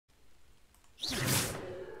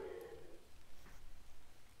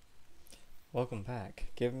Welcome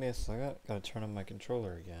back. Give me a second. Gotta turn on my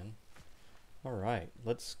controller again. Alright,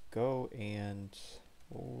 let's go and...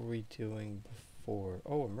 What were we doing before?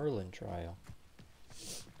 Oh, a Merlin trial.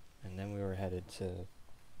 And then we were headed to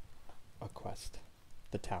a quest.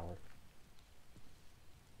 The tower.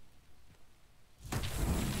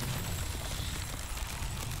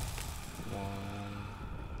 One...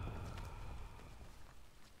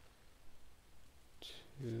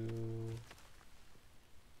 Two...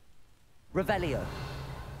 Revelio.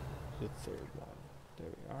 The third one. There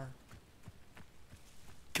we are.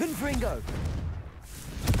 Confringo.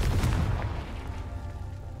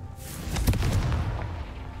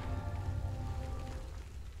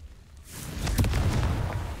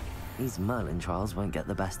 These Merlin Trials won't get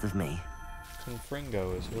the best of me.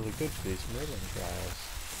 Confringo is really good for these Merlin trials.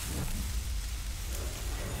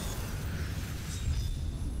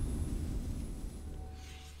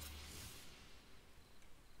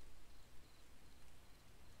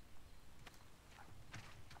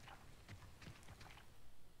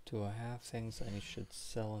 Do I have things I should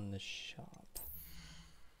sell in the shop?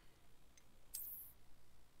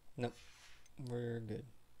 Nope, we're good.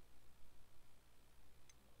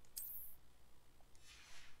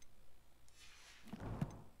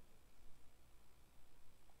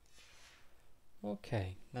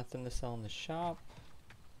 Okay, nothing to sell in the shop.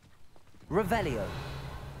 Revelio.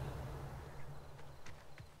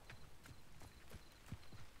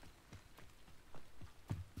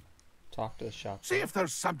 Talk to the shop. See if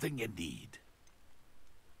there's something you need.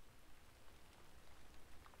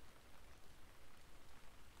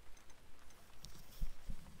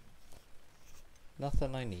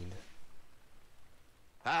 Nothing I need.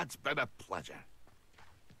 That's been a pleasure.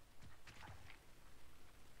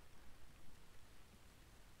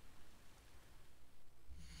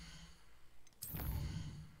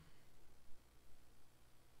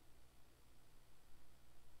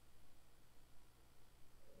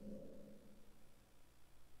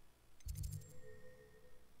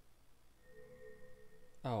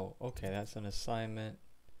 Oh, okay, that's an assignment.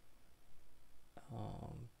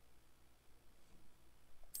 Oh,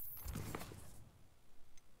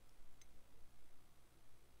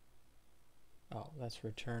 that's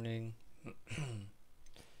returning.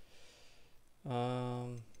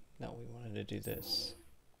 No, we wanted to do this.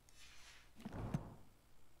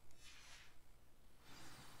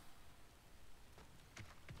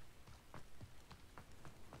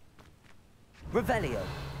 Revelio.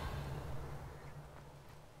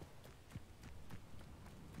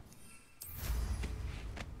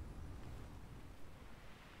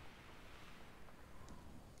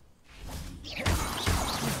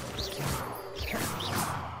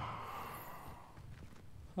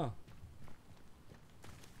 Huh.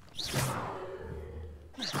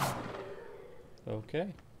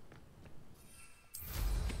 Okay.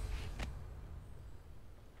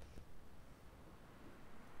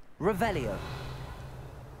 Revelio.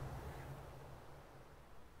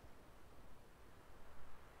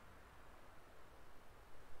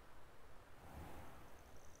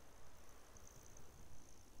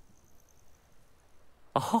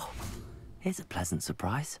 Oh, here's a pleasant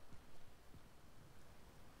surprise.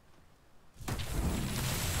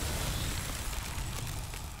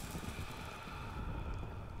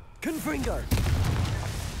 Confringo.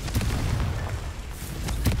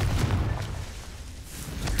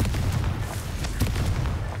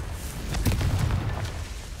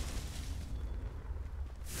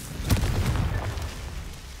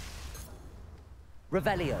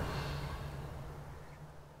 Revelio.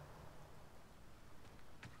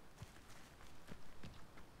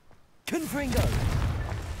 Confringo.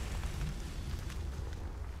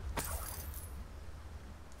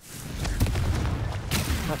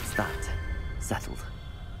 What's that? Settled.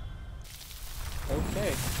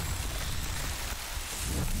 Okay.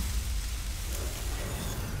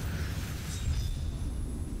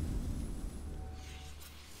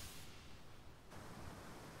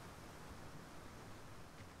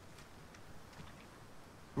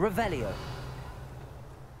 Revelio.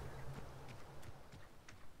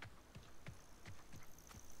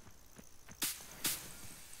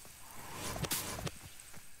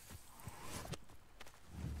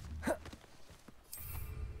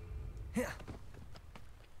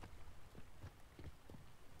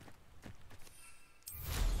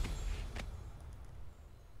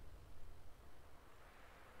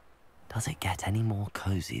 Does it get any more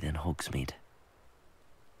cozy than Hogsmeade?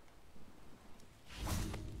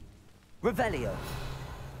 Revelio.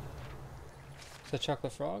 The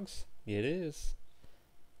chocolate frogs? It is.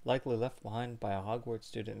 Likely left behind by a Hogwarts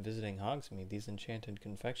student visiting Hogsmeade, these enchanted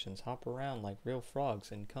confections hop around like real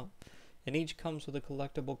frogs and And each comes with a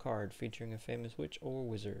collectible card featuring a famous witch or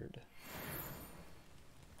wizard.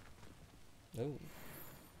 Oh.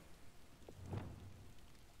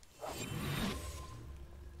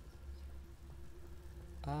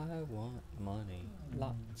 I want money.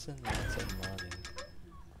 Lots and lots of money.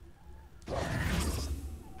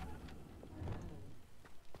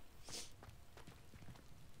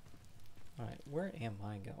 Alright, where am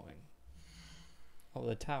I going? Oh,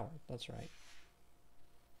 the tower. That's right.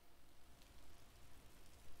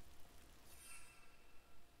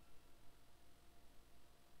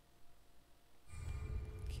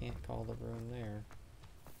 Can't call the room there.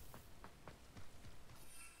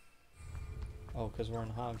 Oh, because we're in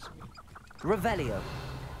Hogsmeade. Revelio.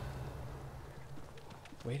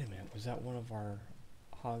 Wait a minute, was that one of our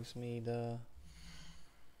Hogsmeade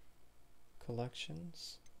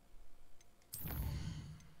collections?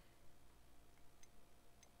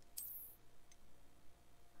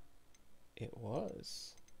 It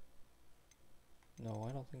was. No,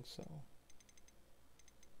 I don't think so.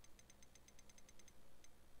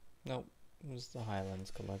 Nope, it was the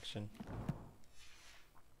Highlands collection.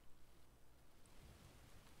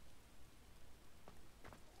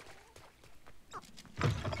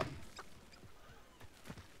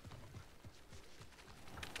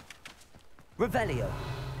 Revelio.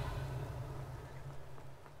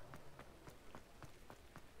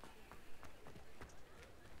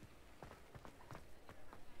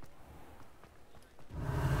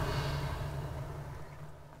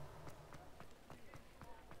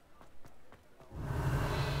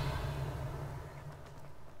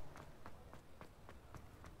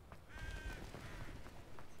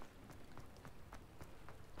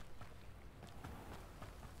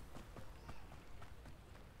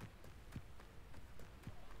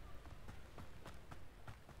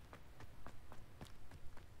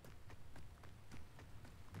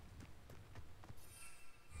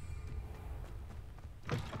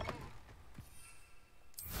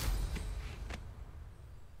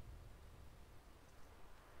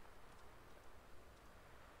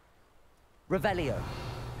 Revelio.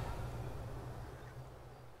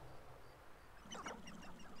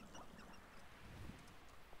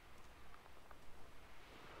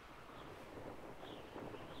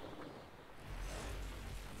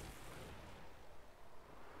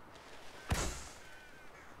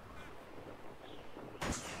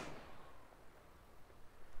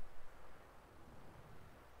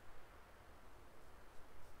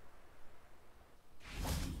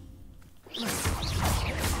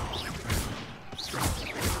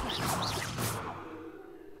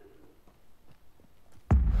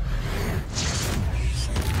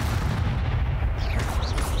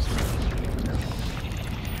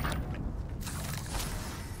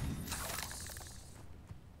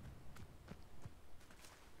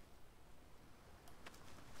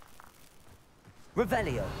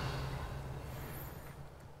 Revelio.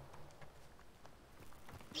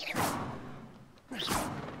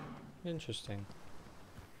 Interesting.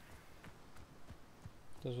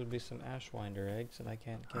 Those would be some Ashwinder eggs, and I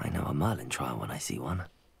can't get I know a Merlin trial when I see one.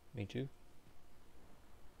 Me too.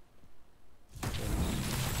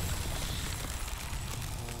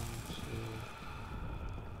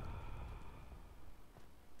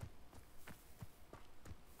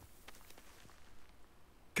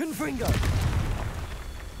 Confringo.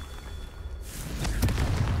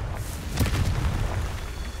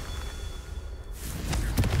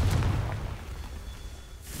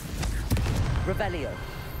 Revelio.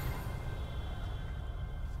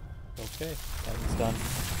 Okay, that's done.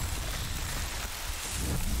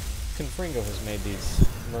 Confringo has made these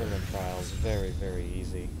Merlin trials very, very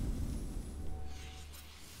easy.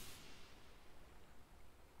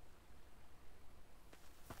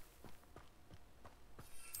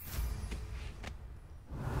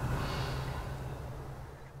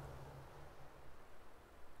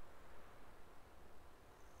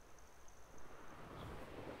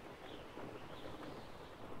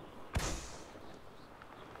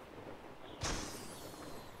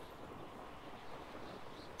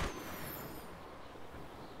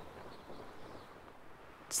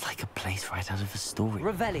 It's like a place right out of a story.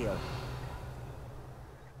 Revelio.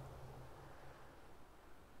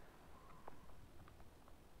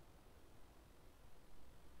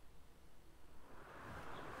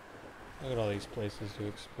 Look at all these places to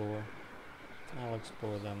explore. I'll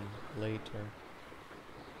explore them later.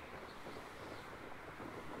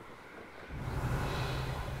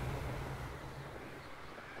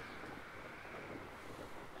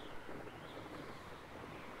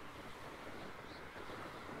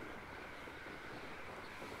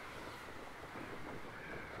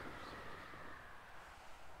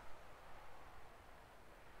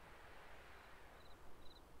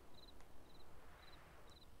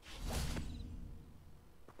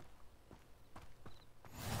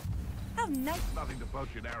 no. Nothing to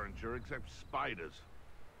poach in Arrancher except spiders.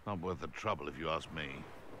 Not worth the trouble if you ask me.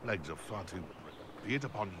 Legs are far too... Be it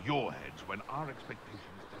upon your heads when our expectations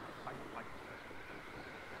don't fight like...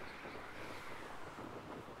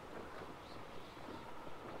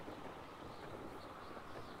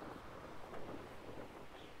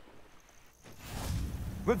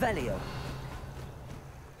 Revelio.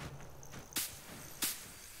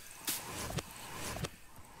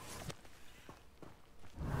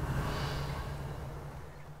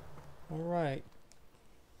 All right.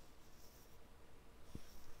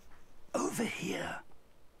 Over here.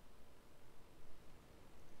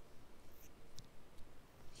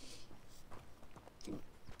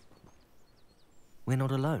 We're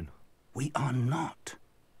not alone. We are not.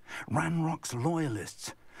 Ranrock's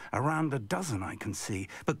loyalists. Around a dozen I can see,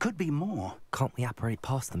 but could be more. Can't we apparate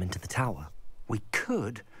past them into the tower? We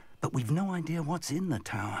could, but we've no idea what's in the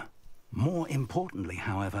tower. More importantly,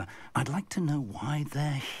 however, I'd like to know why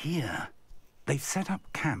they're here. They've set up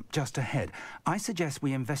camp just ahead. I suggest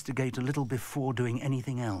we investigate a little before doing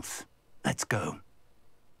anything else. Let's go.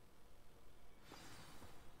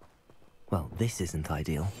 Well, this isn't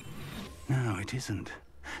ideal. No, it isn't.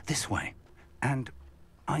 This way. And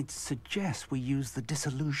I'd suggest we use the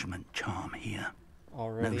disillusionment charm here.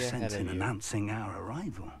 Already No ahead sense of in you. announcing our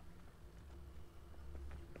arrival.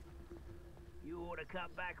 You ought to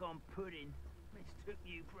cut back on pudding. Mistook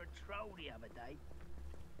you for a troll the other day.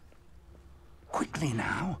 Quickly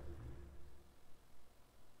now.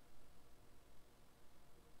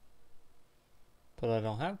 But I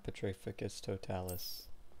don't have Petrificus Totalis.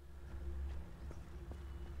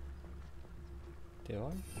 Do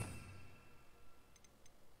I?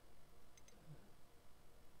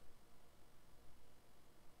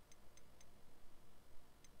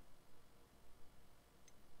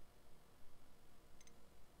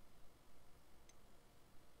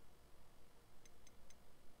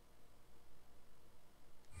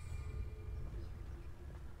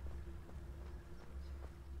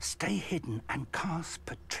 Stay hidden and cast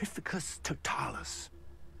Petrificus Totalis.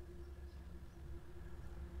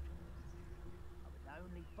 I was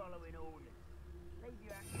only following orders. Leave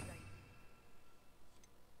your accusation.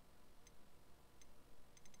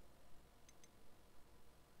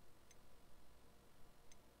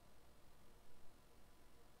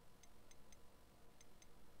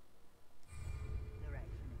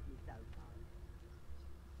 Direction if you don't know.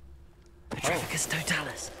 Petrificus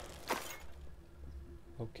Totalis.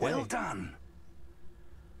 Okay. Well done.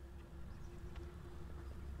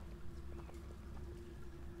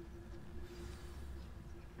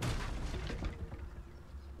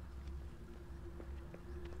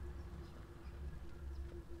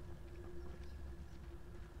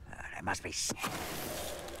 There must be...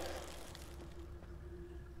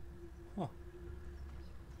 Huh.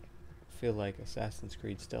 Feel like Assassin's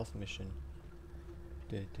Creed stealth mission.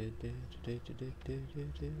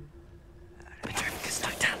 Petrificus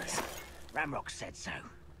Totalis. Ramrock said so.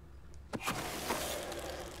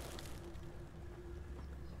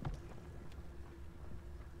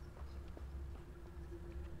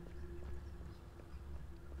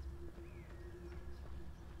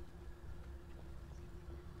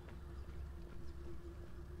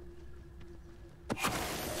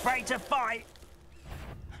 Afraid to fight?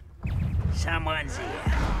 Someone's here.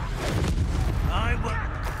 I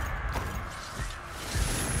will...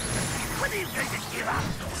 What do you think to give up?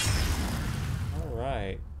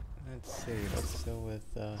 Alright. Let's see. Let's go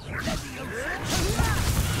with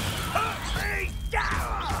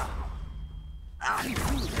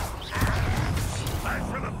Back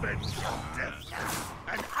from a bench of death.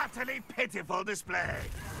 An utterly pitiful display.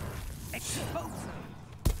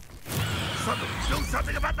 Somebody do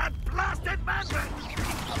something about that blasted madman!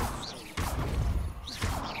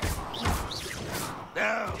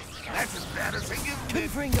 No, that's embarrassing,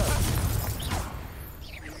 isn't it?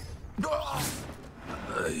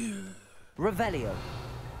 Revelio.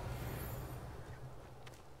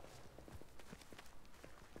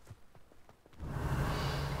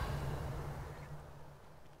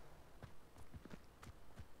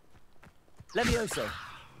 Levioso.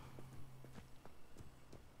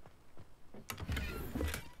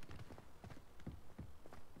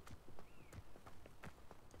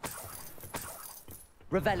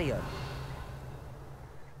 Revelio.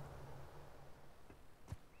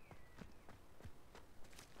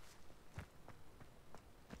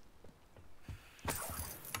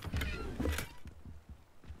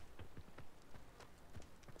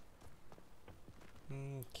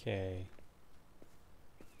 okay.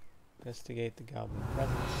 Investigate the goblin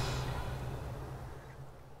presence.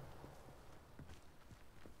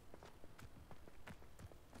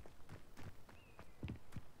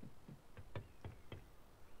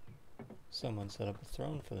 Someone set up a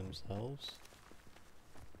throne for themselves.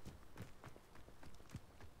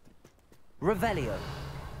 Revelio.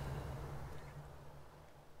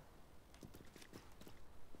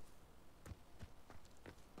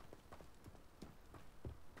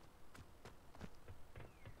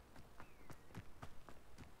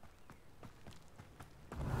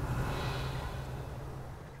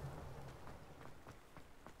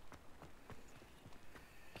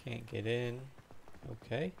 Can't get in.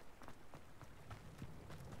 Okay.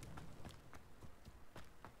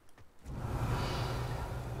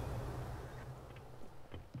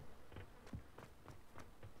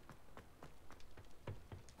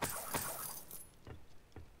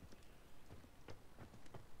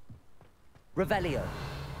 Revelio.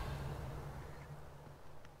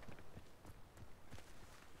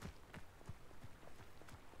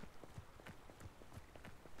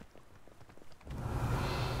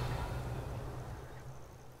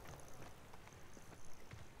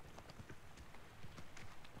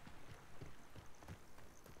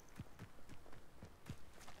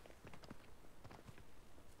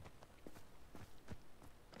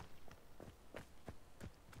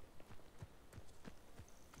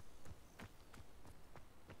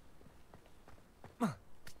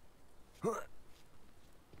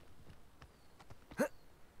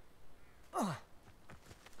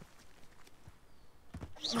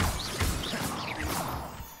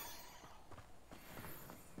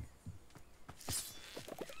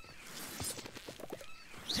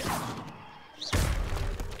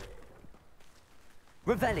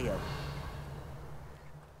 Revelio.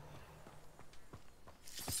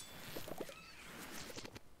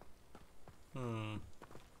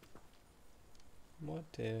 What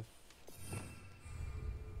if...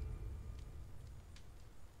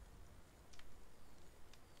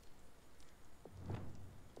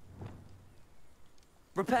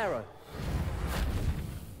 Reparo.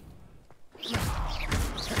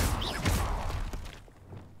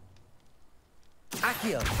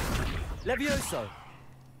 Accio. Levioso.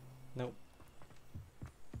 Nope.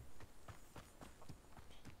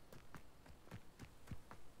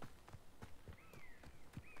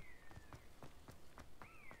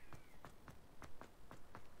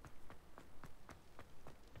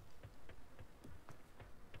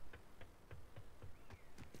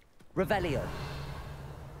 Revelio.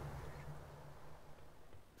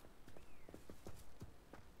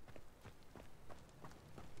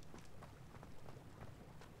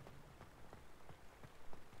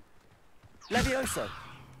 Levioso.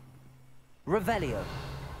 Revelio.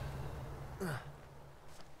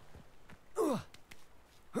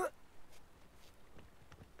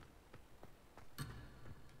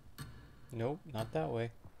 Nope, not that way.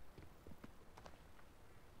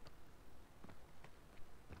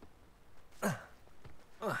 There's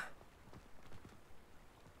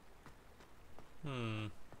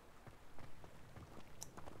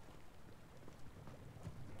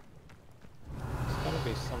gotta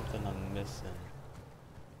be something I'm missing.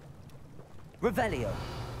 Revelio.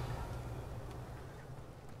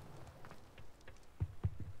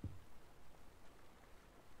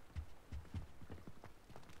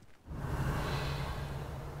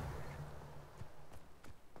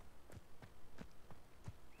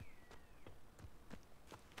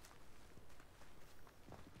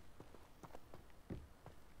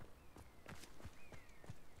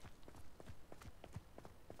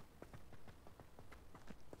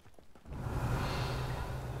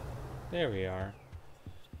 There we are.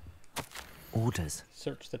 Orders.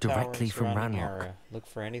 Search the Directly tower from and surrounding Ranrock. area. Look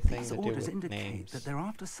for anything These to do orders with indicate names. that they're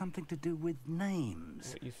after something to do with names.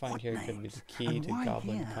 What you find What here could be names? the key And to why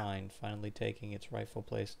goblin here? kind finally taking its rightful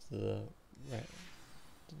place to the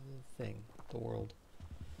thing, the world.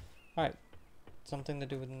 Alright, something to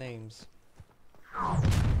do with names.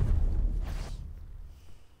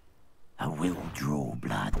 I will draw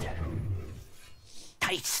blood.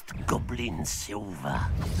 Taste goblin silver.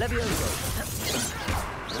 Levioso.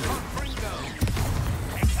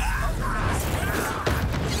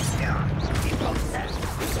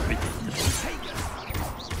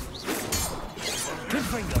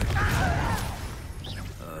 Confringo.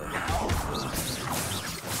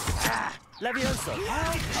 Levioso.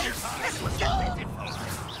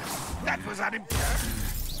 That was unimportant.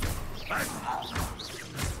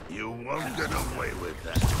 You won't get away with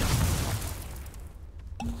that.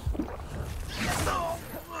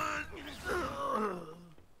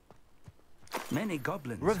 Many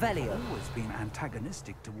goblins Revelio. have always been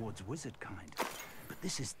antagonistic towards wizard kind, but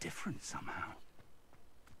this is different somehow.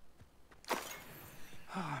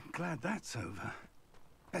 Oh, I'm glad that's over.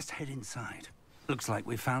 Best head inside. Looks like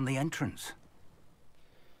we found the entrance.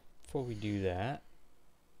 before we do that,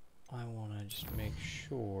 I want to just make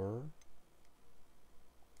sure.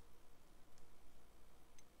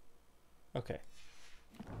 Okay.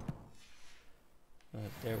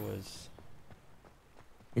 There was...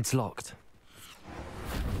 It's locked.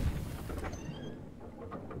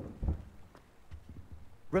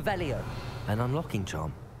 Revelio. An unlocking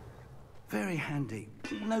charm. Very handy.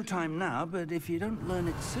 No time now, but if you don't learn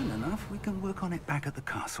it soon enough, we can work on it back at the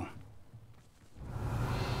castle.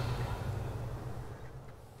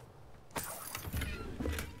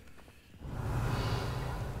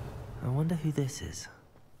 I wonder who this is.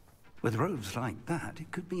 With robes like that,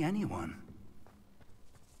 it could be anyone.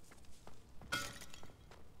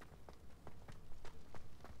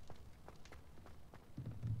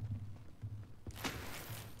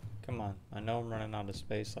 Come on, I know I'm running out of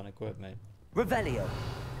space on equipment. Revelio.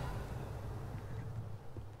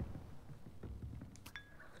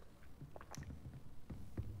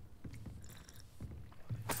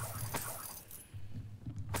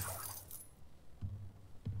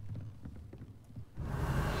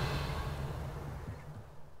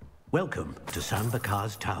 Welcome to San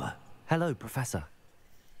Bakar's tower. Hello, Professor.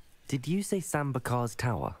 Did you say Sam Bakar's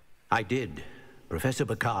tower? I did. Professor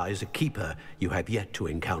Bakar is a keeper you have yet to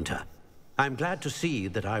encounter. I'm glad to see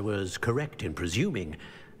that I was correct in presuming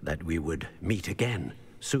that we would meet again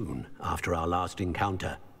soon after our last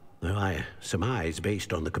encounter. Though I surmise,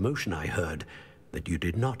 based on the commotion I heard, that you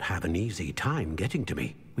did not have an easy time getting to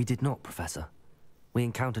me. We did not, Professor. We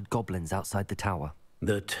encountered goblins outside the tower.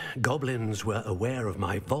 That goblins were aware of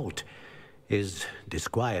my vault is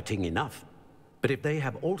disquieting enough. But if they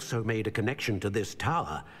have also made a connection to this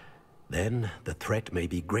tower, then the threat may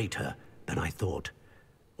be greater than I thought.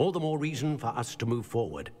 All the more reason for us to move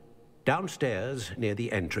forward. Downstairs, near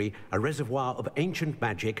the entry, a reservoir of ancient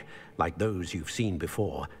magic, like those you've seen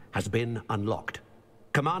before, has been unlocked.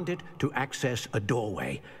 Command it to access a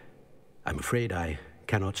doorway. I'm afraid I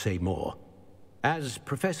cannot say more. As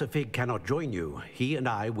Professor Fig cannot join you, he and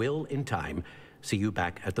I will, in time, see you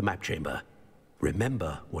back at the map chamber.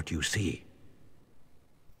 Remember what you see.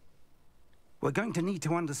 We're going to need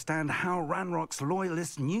to understand how Ranrock's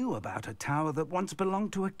loyalists knew about a tower that once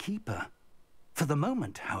belonged to a keeper. For the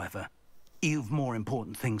moment, however, you've more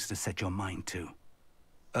important things to set your mind to.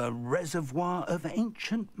 A reservoir of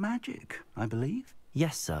ancient magic, I believe?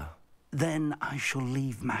 Yes, sir. Then I shall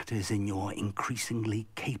leave matters in your increasingly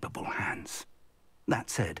capable hands. That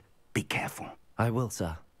said, be careful. I will,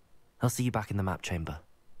 sir. I'll see you back in the map chamber.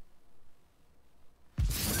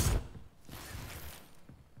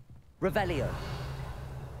 Revelio.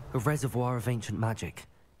 A reservoir of ancient magic.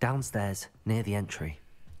 Downstairs, near the entry.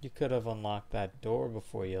 You could have unlocked that door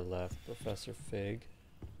before you left, Professor Fig.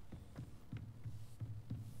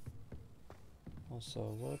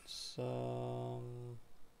 Also, let's,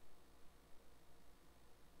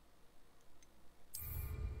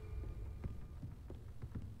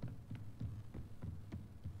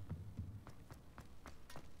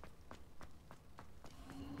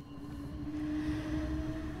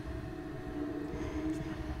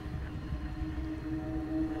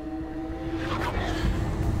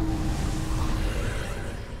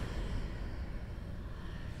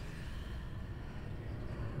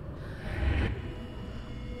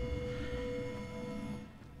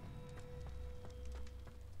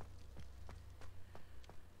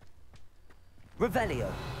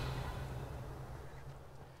 Revelio.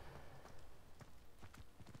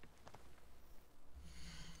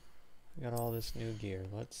 we got all this new gear.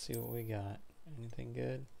 Let's see what we got. Anything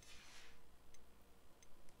good?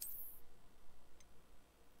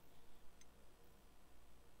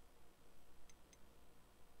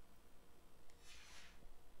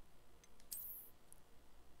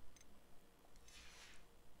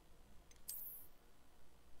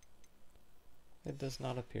 It does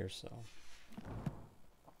not appear so.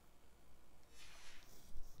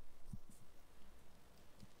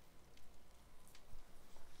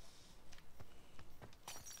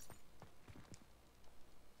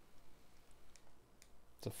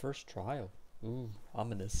 It's the first trial. Ooh,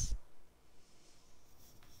 ominous.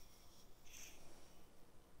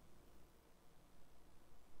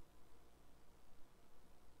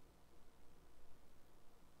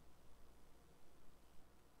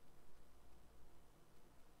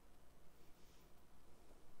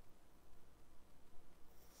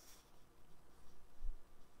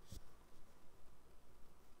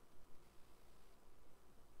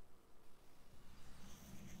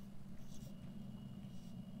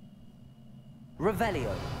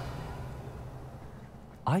 Revelio.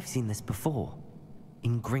 I've seen this before,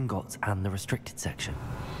 in Gringotts and the restricted section.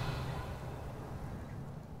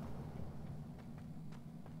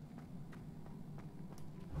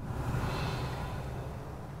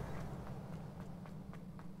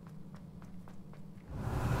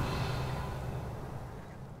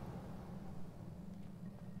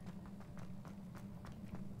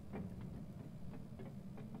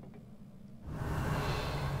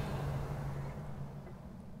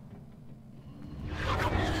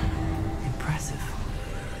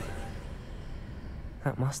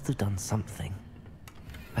 Must have done something.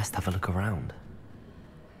 Best have a look around.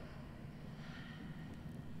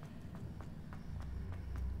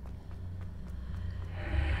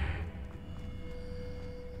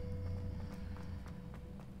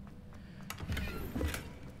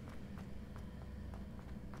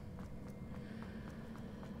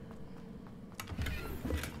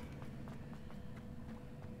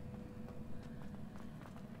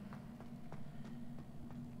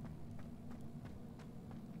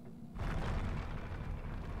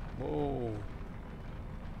 Whoa.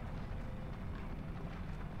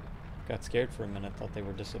 Got scared for a minute, thought they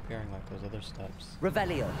were disappearing like those other steps.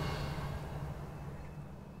 Revelio.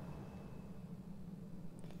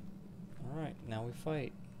 Alright, now we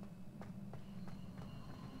fight.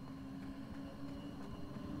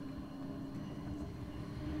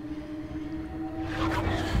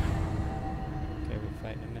 Okay, we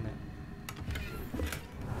fight in a minute.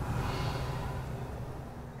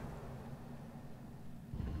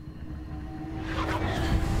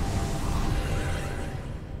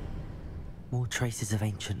 More traces of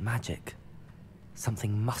ancient magic.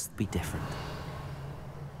 Something must be different.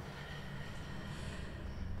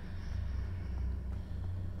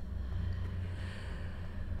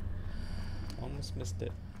 Almost missed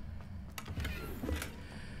it.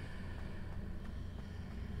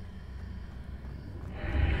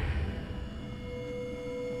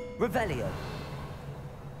 Revelio.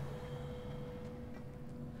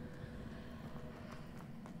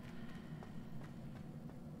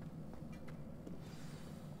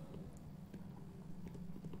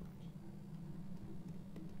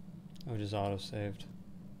 Oh, just auto-saved.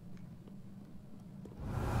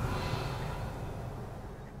 Not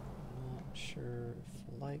sure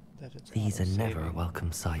if I like that it's These are never a auto-saving.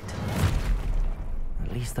 welcome sight.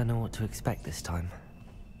 At least I know what to expect this time.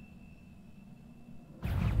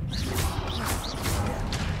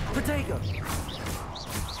 Protego!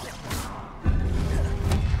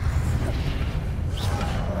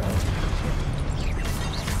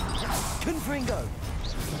 Confringo!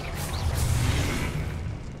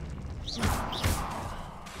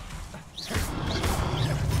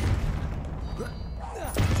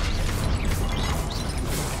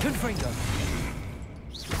 Confringo!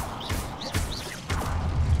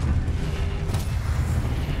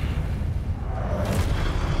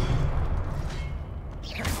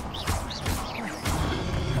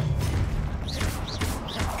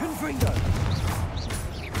 Confringo!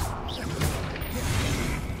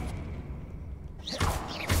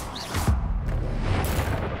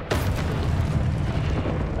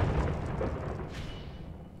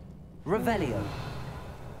 Revelio.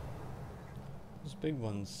 Those big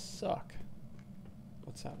ones suck.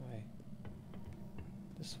 What's that way?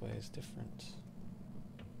 This way is different.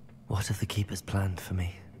 What have the Keepers planned for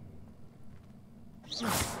me?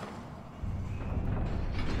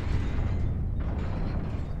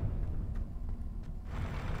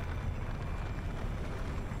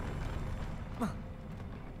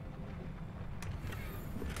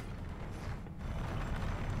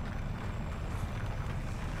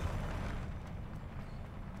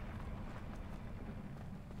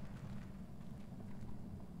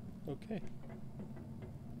 Okay.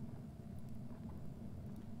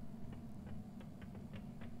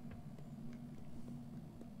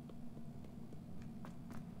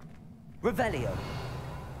 Revelio.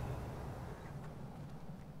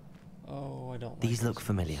 Oh, I don't like These look this.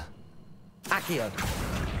 familiar. Accio.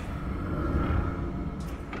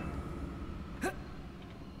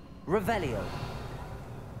 Revelio.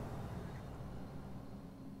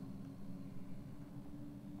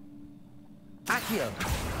 Accio.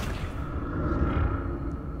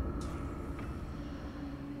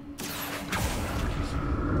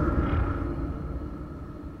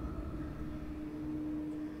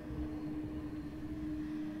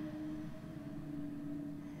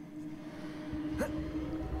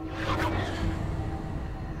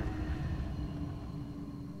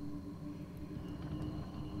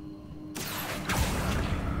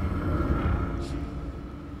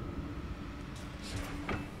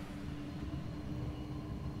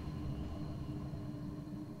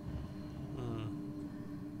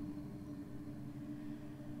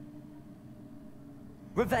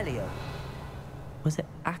 Revelio. Was it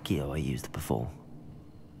Accio I used before?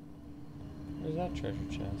 Where's that treasure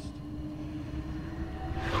chest?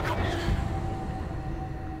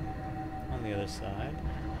 On the other side.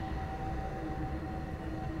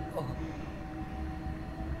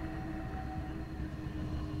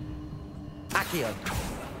 Accio.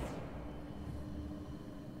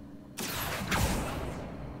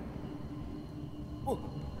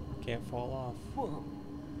 Can't fall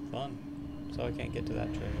off. Fun. So I can't get to that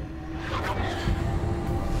treasure.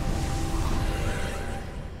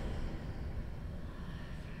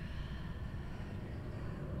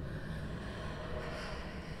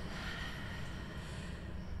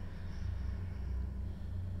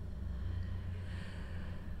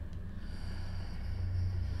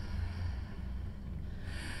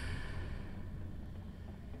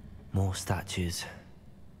 More statues.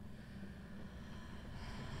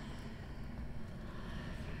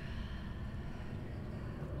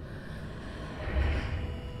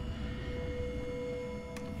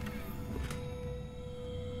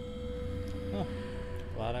 Huh.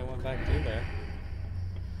 Glad I went back through there.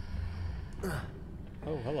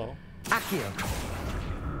 Oh, hello. Accio!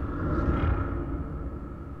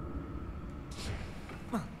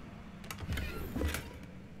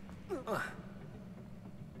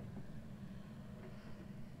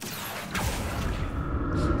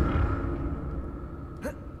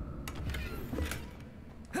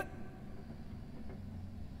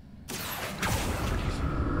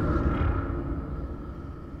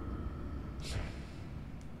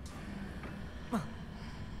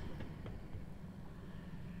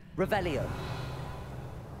 Revelio.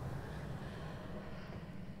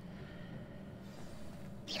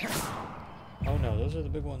 Oh no, those are the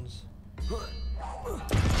big ones.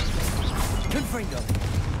 Confringo.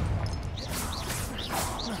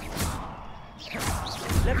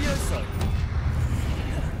 Levioso.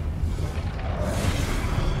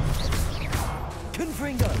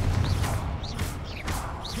 Confringo.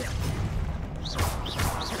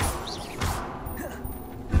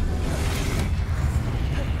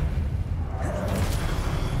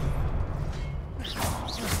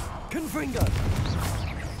 Confringo.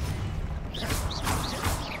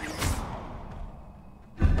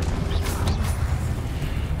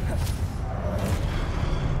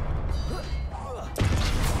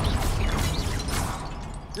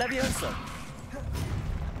 Levioso.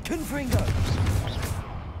 Confringo.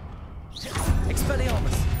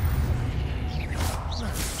 Expelliarmus.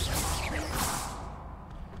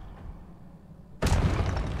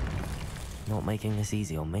 Not making this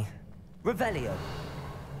easy on me. Revelio.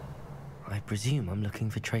 I presume I'm looking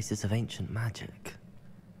for traces of ancient magic.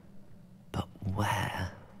 But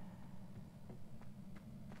where?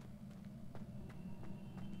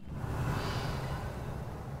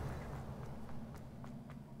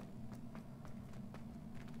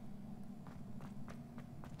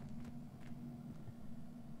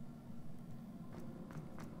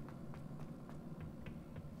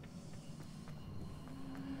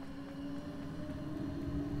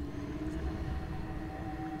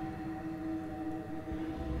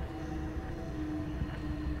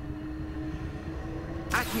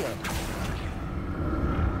 Accio.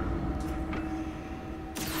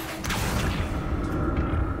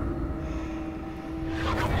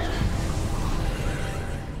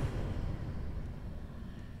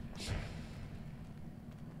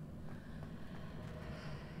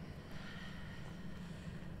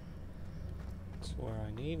 That's where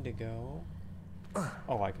I need to go.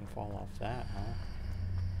 Oh, I can fall off that, huh?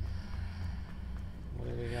 What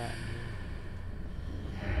do we got in here?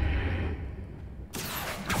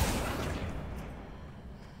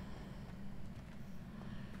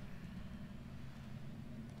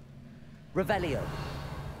 Revelio.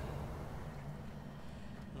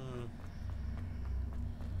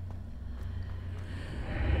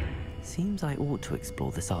 Seems I ought to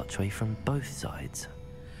explore this archway from both sides.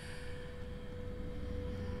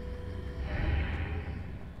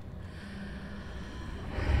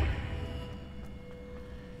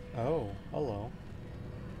 Oh, hello.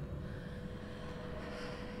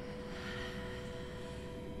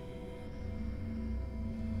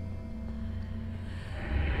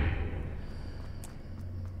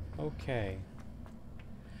 Okay.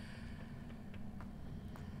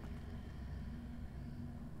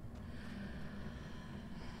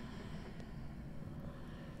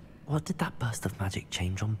 What did that burst of magic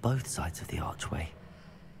change on both sides of the archway?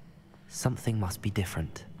 Something must be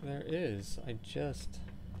different. There is. I just...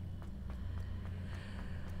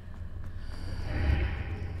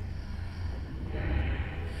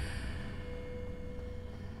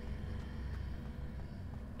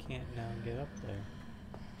 can't now get up there.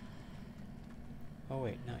 Oh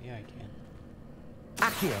wait, no, yeah I can.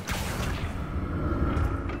 Accio.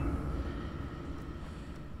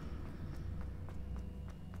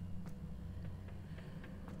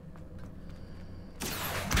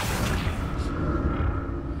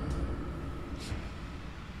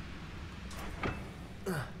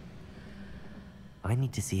 I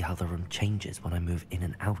need to see how the room changes when I move in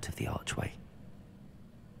and out of the archway.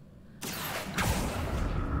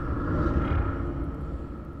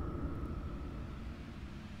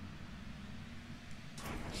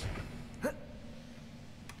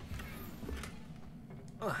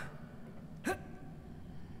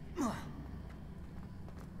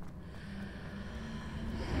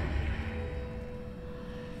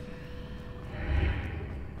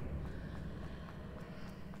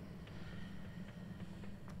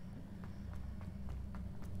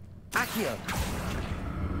 Accio!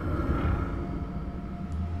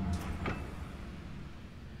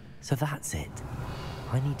 So that's it.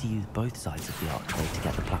 I need to use both sides of the archway to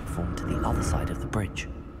get the platform to the other side of the bridge.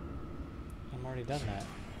 I've already done that.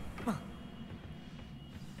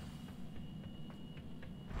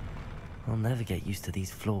 I'll never get used to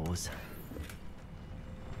these floors.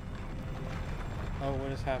 Oh,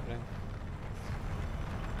 what is happening?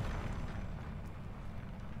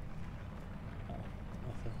 Oh,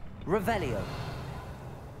 nothing. Revelio.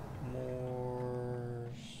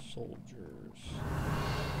 More soldiers.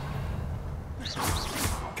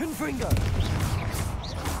 Confringo.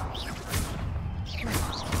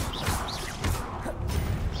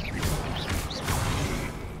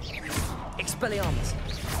 Expelliarmus.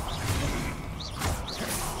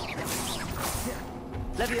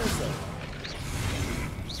 Levioso.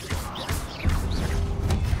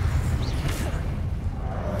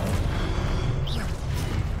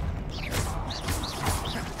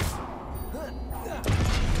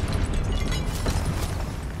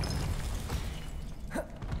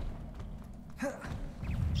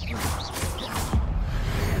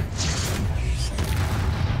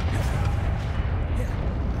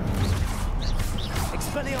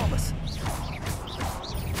 Expelliarmus.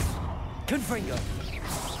 Confringo.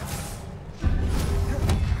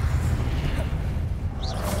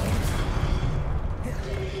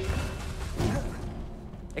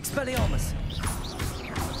 Expelliarmus.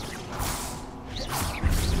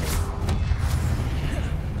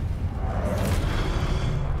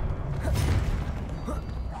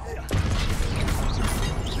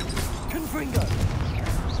 Confringo.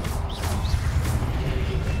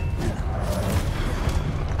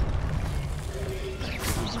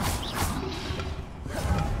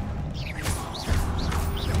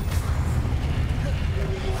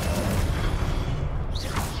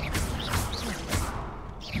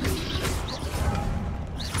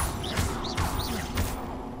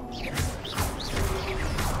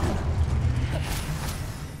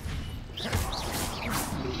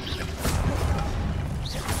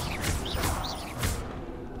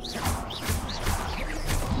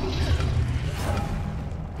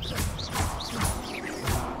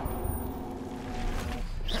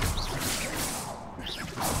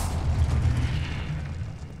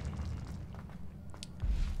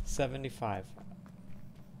 $75.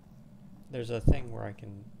 There's a thing where I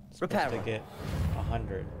can supposed to get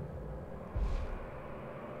 100.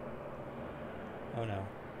 Oh no.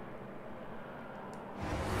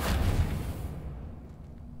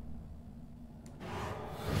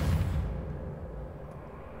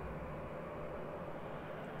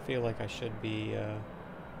 I feel like I should be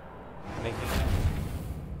making it.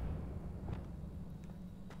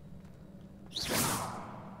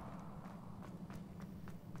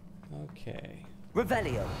 Okay.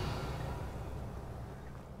 Revelio.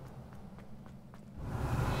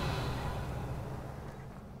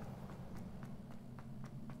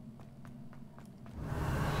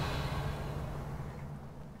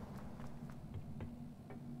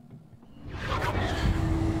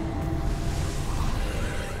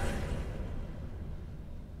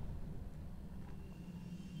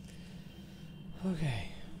 Okay.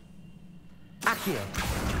 Accio.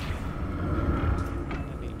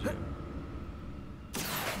 I need you.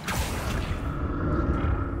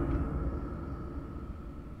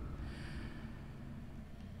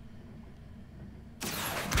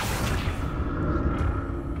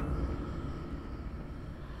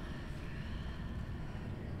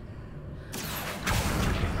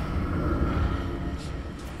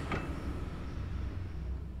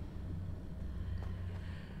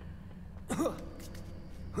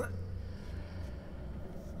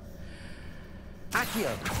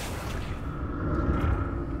 Accio.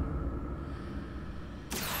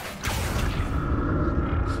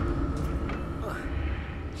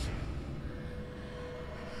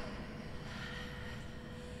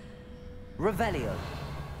 Revelio.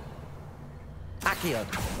 Accio.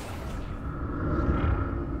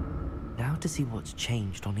 Now to see what's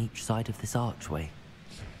changed on each side of this archway.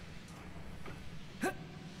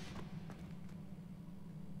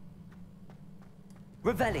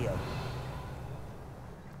 Revelio.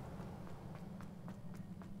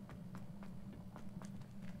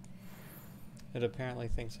 It apparently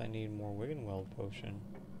thinks I need more Wiggenweld potion.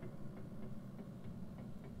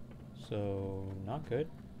 So, not good.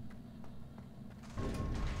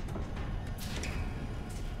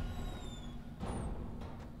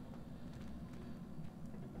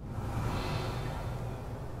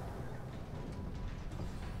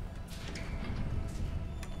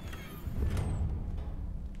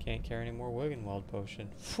 Can't carry any more Wiggenweld potion.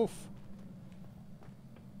 Phew.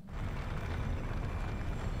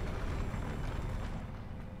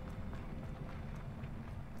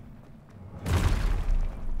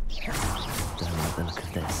 like the look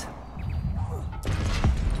of this.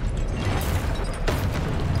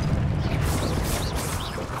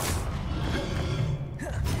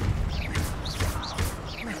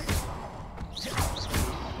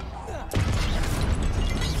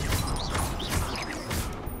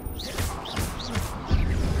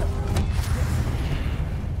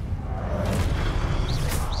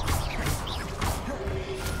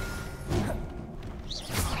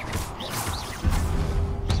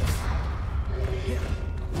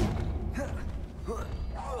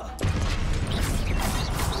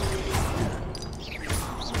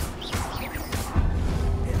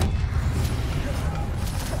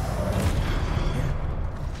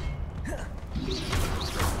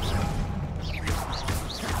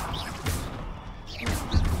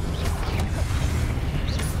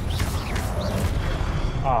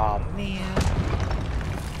 Aw, man.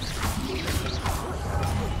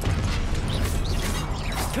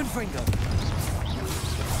 Confringo!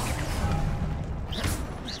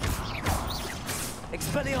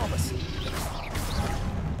 Expelliarmus!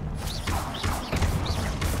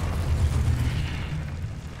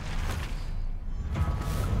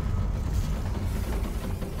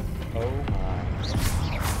 Oh my.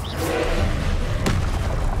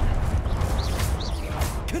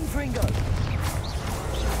 Confringo!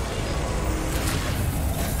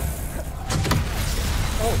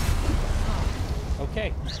 Oh.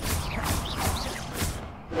 Okay.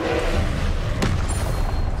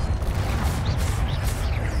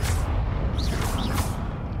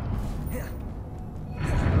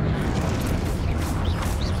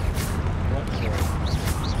 What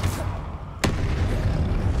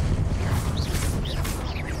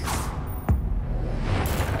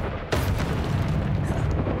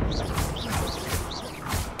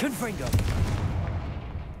Confringo!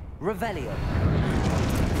 Revelio!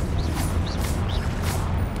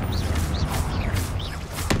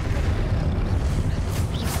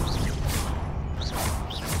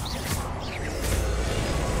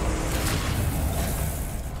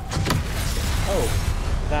 Oh,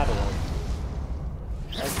 that'll work.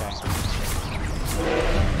 Okay.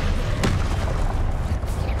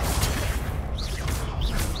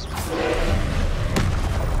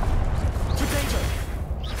 Potato!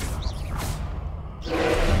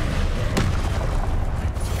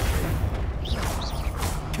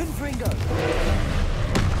 Confringo!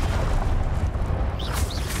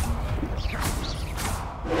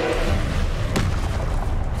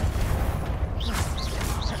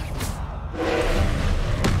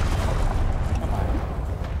 Come on.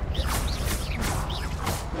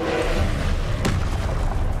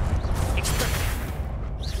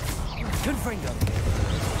 Confringo!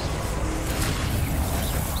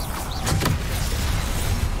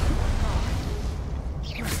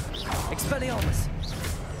 Expelliarmus!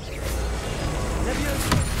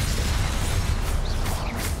 Levioso!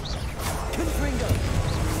 Confringo!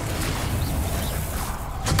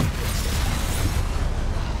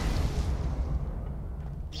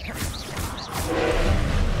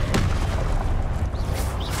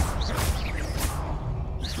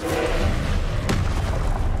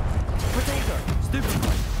 Potato! Stupid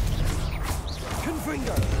one!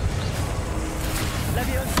 Confringo!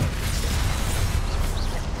 Levioso!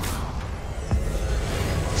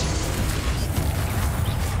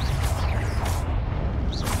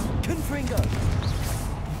 Confringo!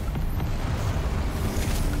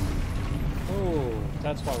 Oh,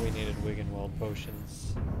 that's why we needed Wiggenweld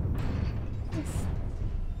potions.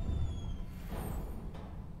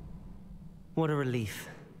 What a relief.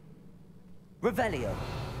 Revelio!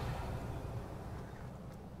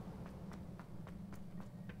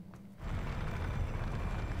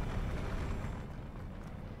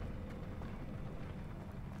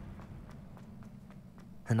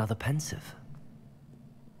 Another pensive.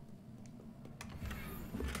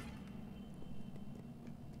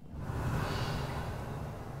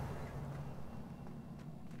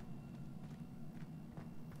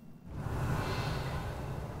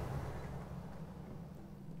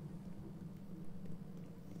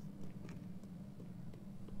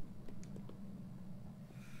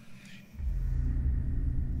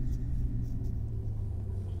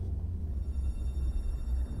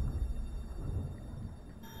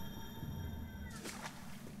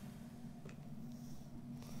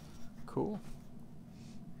 Cool.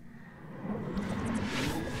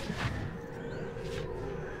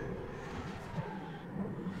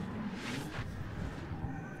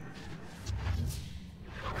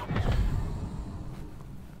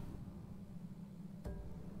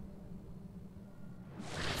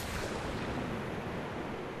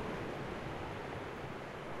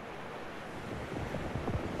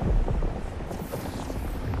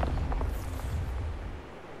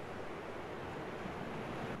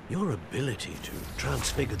 Your ability to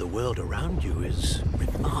transfigure the world around you is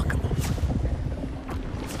remarkable.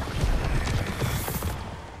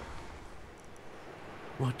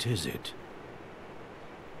 What is it?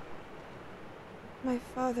 My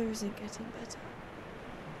father isn't getting better.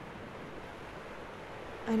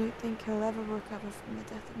 I don't think he'll ever recover from the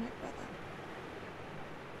death of my brother.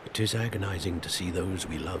 It is agonizing to see those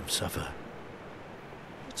we love suffer.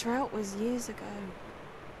 The drought was years ago,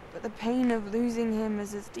 but the pain of losing him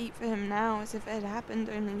is as deep for him now as if it had happened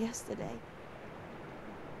only yesterday.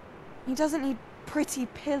 He doesn't need pretty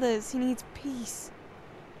pillars, he needs peace.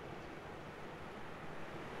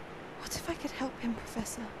 What if I could help him,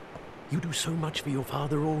 Professor? You do so much for your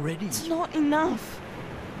father already. It's not enough.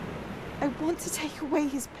 I want to take away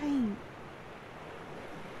his pain.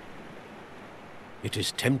 It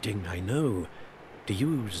is tempting, I know, to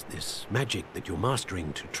use this magic that you're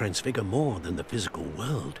mastering to transfigure more than the physical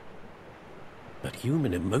world. But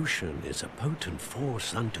human emotion is a potent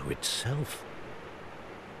force unto itself.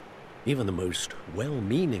 Even the most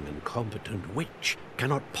well-meaning and competent witch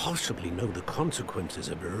cannot possibly know the consequences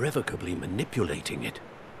of irrevocably manipulating it.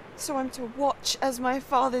 So I'm to watch as my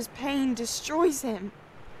father's pain destroys him.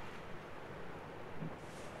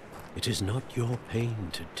 It is not your pain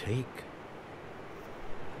to take.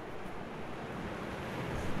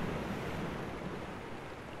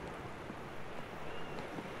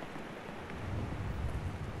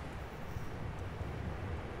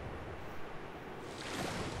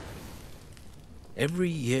 Every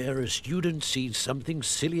year, a student sees something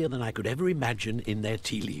sillier than I could ever imagine in their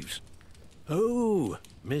tea leaves. Oh,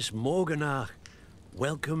 Miss Morganach,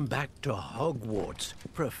 welcome back to Hogwarts,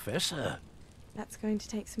 Professor. That's going to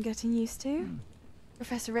take some getting used to.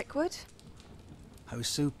 Professor Rickwood? I was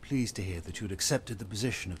so pleased to hear that you'd accepted the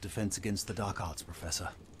position of Defense Against the Dark Arts, Professor.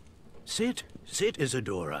 Sit,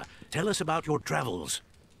 Isadora. Tell us about your travels.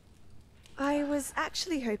 I was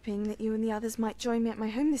actually hoping that you and the others might join me at my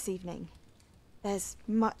home this evening. There's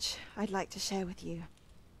much I'd like to share with you.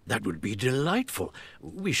 That would be delightful.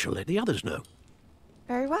 We shall let the others know.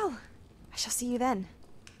 Very well. I shall see you then.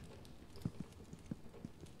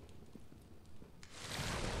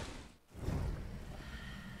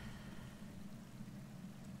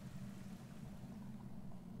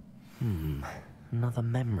 Another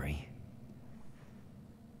memory.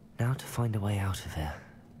 Now to find a way out of here.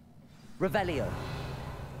 Revelio.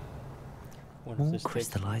 What does More this take?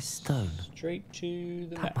 crystallized stone. Straight to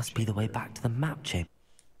the map That must be the way chamber. back to the map chamber.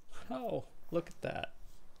 Oh, look at that.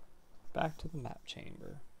 Back to the map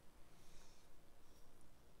chamber.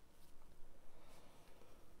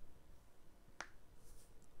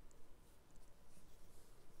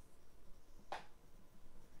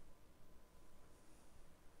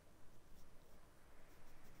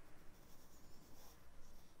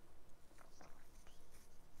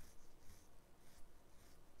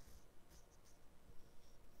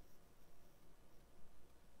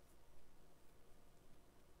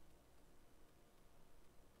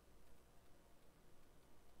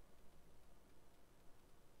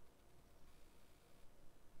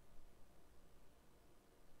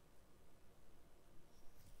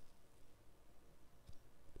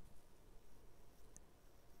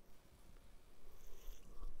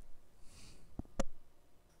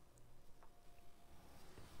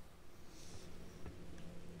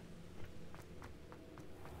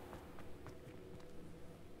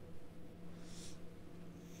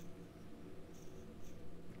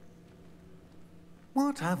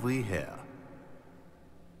 What have we here?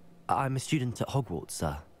 I'm a student at Hogwarts,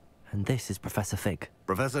 sir. And this is Professor Fig.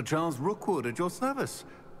 Professor Charles Rookwood at your service.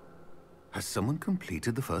 Has someone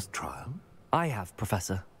completed the first trial? I have,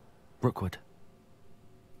 Professor Rookwood.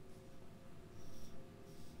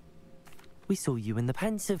 We saw you in the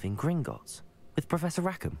Pensive in Gringotts with Professor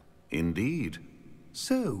Rackham. Indeed.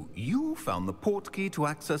 So, you found the portkey to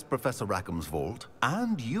access Professor Rackham's vault,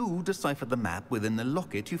 and you deciphered the map within the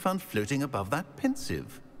locket you found floating above that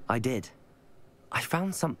Pensive. I did. I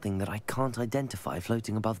found something that I can't identify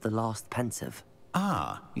floating above the last Pensive.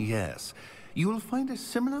 Ah, yes. You will find a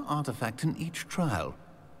similar artifact in each trial.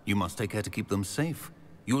 You must take care to keep them safe.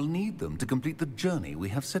 You will need them to complete the journey we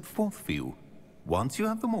have set forth for you. Once you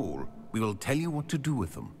have them all, we will tell you what to do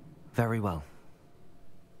with them. Very well.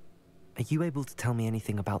 Are you able to tell me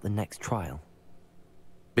anything about the next trial?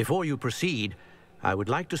 Before you proceed, I would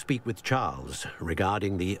like to speak with Charles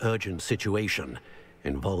regarding the urgent situation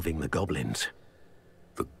involving the goblins.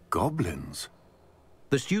 The goblins?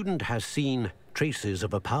 The student has seen traces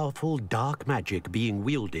of a powerful dark magic being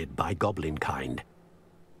wielded by goblin kind.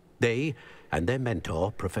 They and their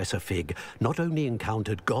mentor, Professor Fig, not only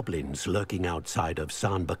encountered goblins lurking outside of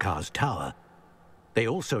San Bakar's tower, They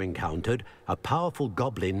also encountered a powerful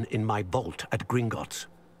goblin in my vault at Gringotts.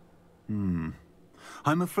 I'm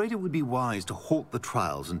afraid it would be wise to halt the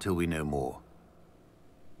trials until we know more.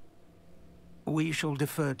 We shall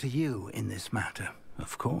defer to you in this matter,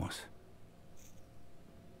 of course.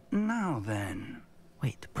 Now then...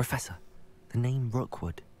 Wait, Professor. The name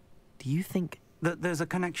Rookwood. Do you think... that there's a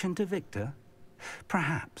connection to Victor?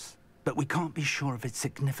 Perhaps, but we can't be sure of its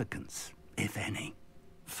significance, if any.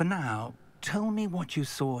 For now, tell me what you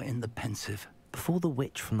saw in the pensive. Before the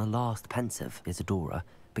witch from the last pensive, Isadora,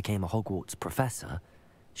 became a Hogwarts professor,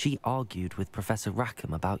 she argued with Professor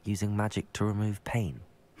Rackham about using magic to remove pain.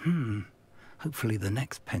 Hopefully the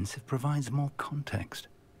next pensive provides more context.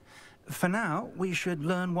 For now, we should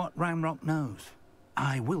learn what Ranrock knows.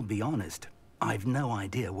 I will be honest, I've no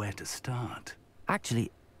idea where to start.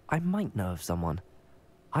 Actually, I might know of someone.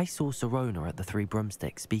 I saw Sirona at the Three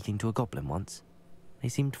Broomsticks speaking to a goblin once. They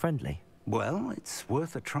seemed friendly. Well, it's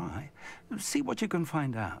worth a try. See what you can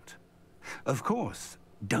find out. Of course,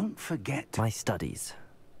 don't forget... My studies.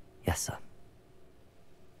 Yes, sir.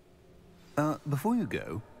 Before you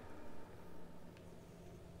go...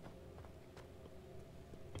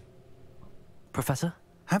 Professor?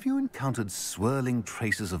 Have you encountered swirling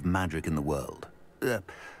traces of magic in the world?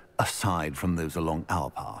 Aside from those along our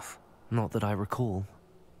path? Not that I recall.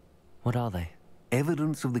 What are they?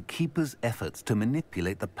 Evidence of the Keeper's efforts to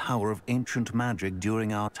manipulate the power of ancient magic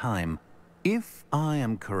during our time. If I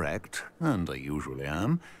am correct, and I usually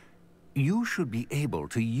am, you should be able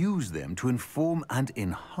to use them to inform and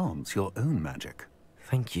enhance your own magic.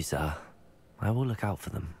 Thank you, sir. I will look out for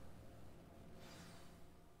them.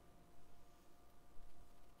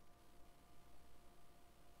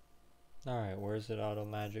 Alright, where is it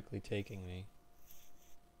auto-magically taking me?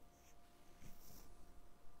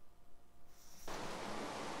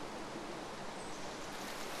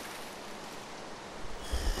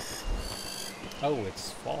 Oh,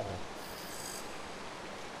 it's fall.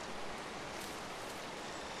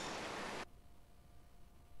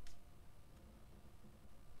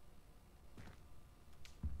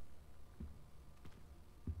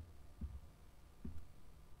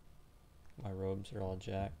 My robes are all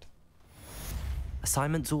jacked.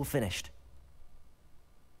 Assignments all finished.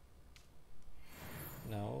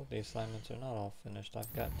 No, the assignments are not all finished.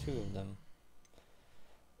 I've got 2 of them.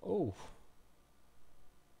 Oh!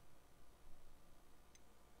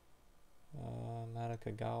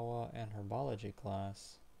 Madakagawa and herbology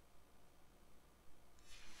class.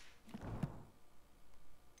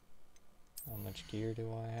 How much gear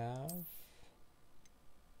do I have?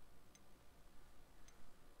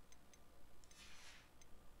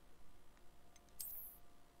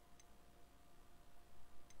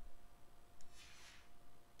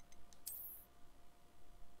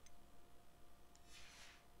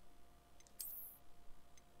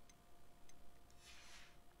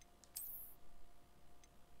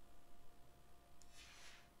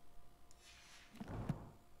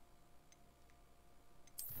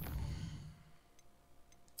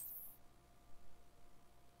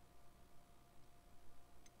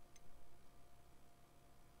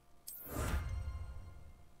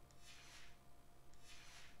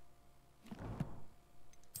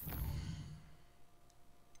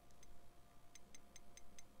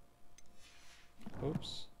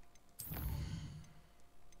 Oops.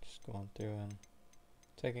 Just going through and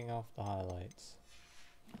taking off the highlights.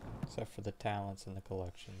 Except for the talents and the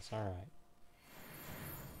collections. Alright.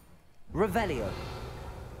 Revelio.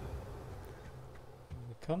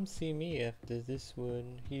 Come see me after this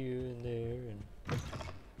one here and there, and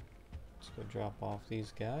let's go drop off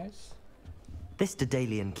these guys. This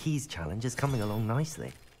Daedalian Keys challenge is coming along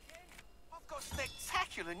nicely. I've got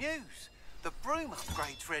spectacular news. The broom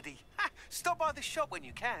upgrade's ready. Ha! Stop by the shop when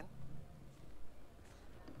you can.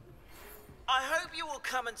 I hope you will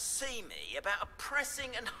come and see me about a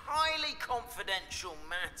pressing and highly confidential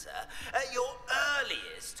matter at your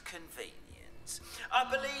earliest convenience. I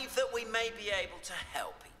believe that we may be able to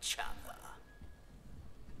help each other.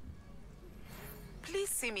 Please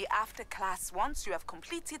see me after class once you have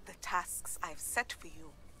completed the tasks I've set for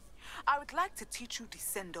you. I would like to teach you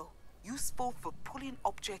Descendo, useful for pulling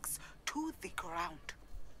objects to the ground.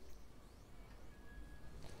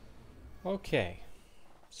 Okay.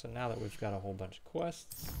 So now that we've got a whole bunch of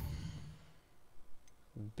quests,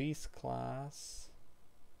 Beast class,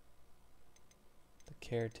 the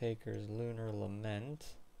Caretaker's Lunar Lament,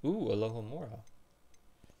 ooh, Alohomora,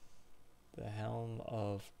 the Helm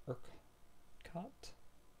of Urquhart,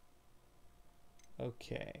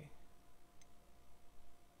 okay.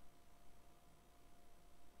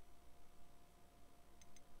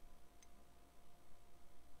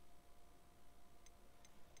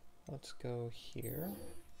 let's go here.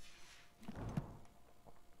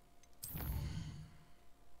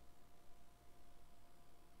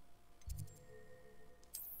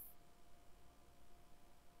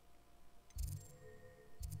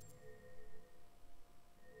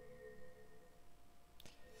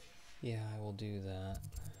 Yeah, I will do that.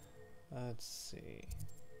 Let's see.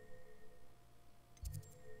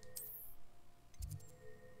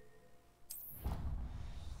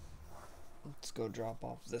 Let's go drop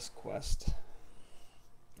off this quest,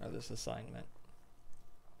 or this assignment.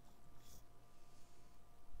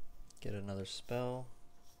 Get another spell.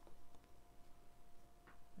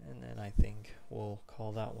 And then I think we'll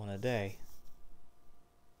call that one a day.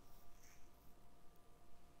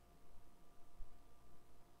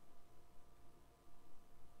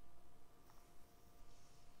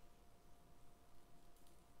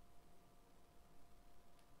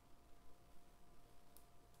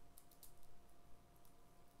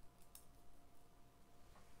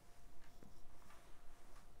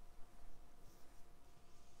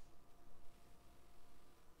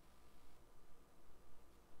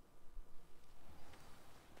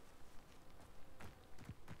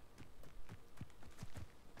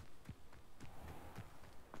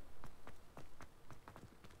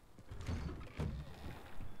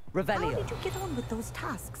 Revelio. How did you get on with those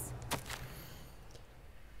tasks?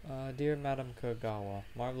 Dear Madam Kagawa,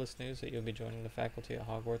 marvelous news that you'll be joining the faculty at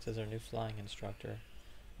Hogwarts as our new flying instructor.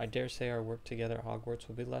 I dare say our work together at Hogwarts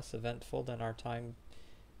will be less eventful than our time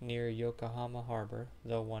near Yokohama Harbor,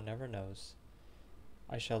 though one never knows.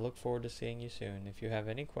 I shall look forward to seeing you soon. If you have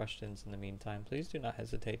any questions in the meantime, please do not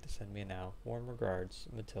hesitate to send me a now. Warm regards,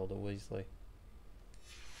 Matilda Weasley.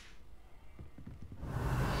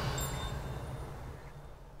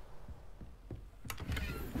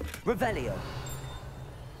 Revelio.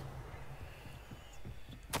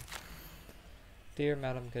 Dear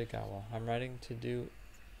Madam Kagawa, I'm writing to do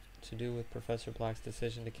with Professor Black's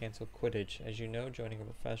decision to cancel Quidditch. As you know, joining a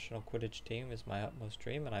professional Quidditch team is my utmost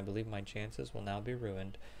dream, and I believe my chances will now be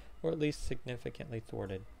ruined, or at least significantly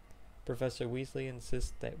thwarted. Professor Weasley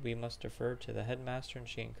insists that we must defer to the headmaster, and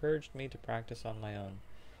she encouraged me to practice on my own.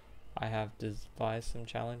 I have devised some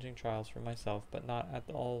challenging trials for myself, but not at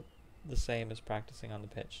all the same as practicing on the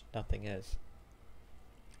pitch. Nothing is.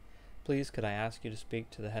 Please, could I ask you to speak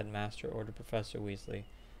to the headmaster or to Professor Weasley?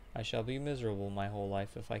 I shall be miserable my whole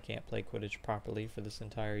life if I can't play Quidditch properly for this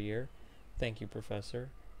entire year. Thank you, Professor.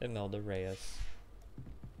 Imelda Reyes.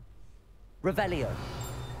 Revelio.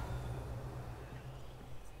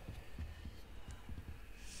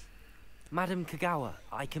 Madam Kagawa,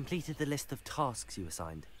 I completed the list of tasks you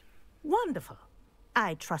assigned. Wonderful.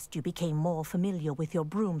 I trust you became more familiar with your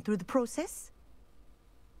broom through the process?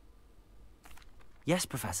 Yes,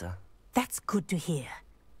 Professor. That's good to hear.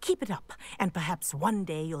 Keep it up, and perhaps one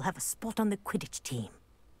day you'll have a spot on the Quidditch team.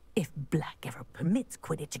 If Black ever permits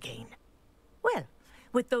Quidditch again. Well,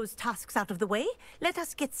 with those tasks out of the way, let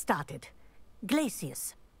us get started.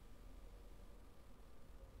 Glacius.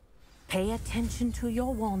 Pay attention to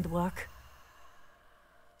your wand work.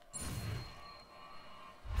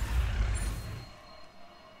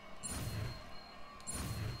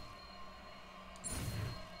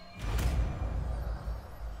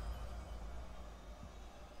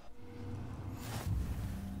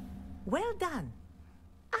 Well done.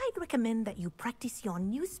 I'd recommend that you practice your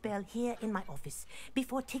new spell here in my office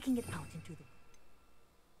before taking it out into the...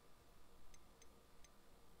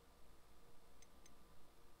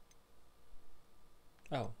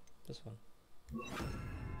 Oh, this one.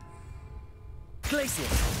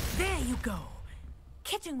 Glacius! There you go.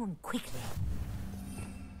 Catching on quickly.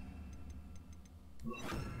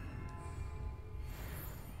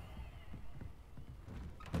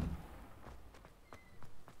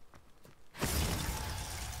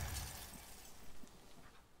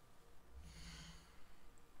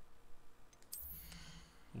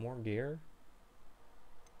 More gear?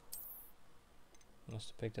 Must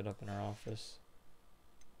have picked it up in our office.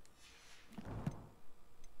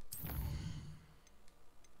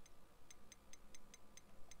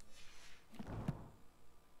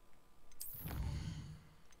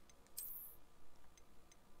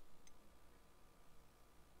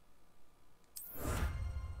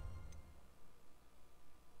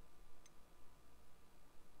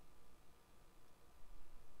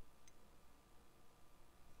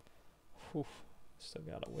 Whew, still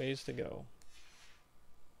got a ways to go.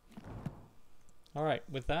 Alright,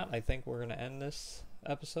 with that, I think we're going to end this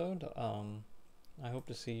episode. I hope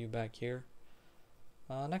to see you back here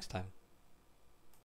next time.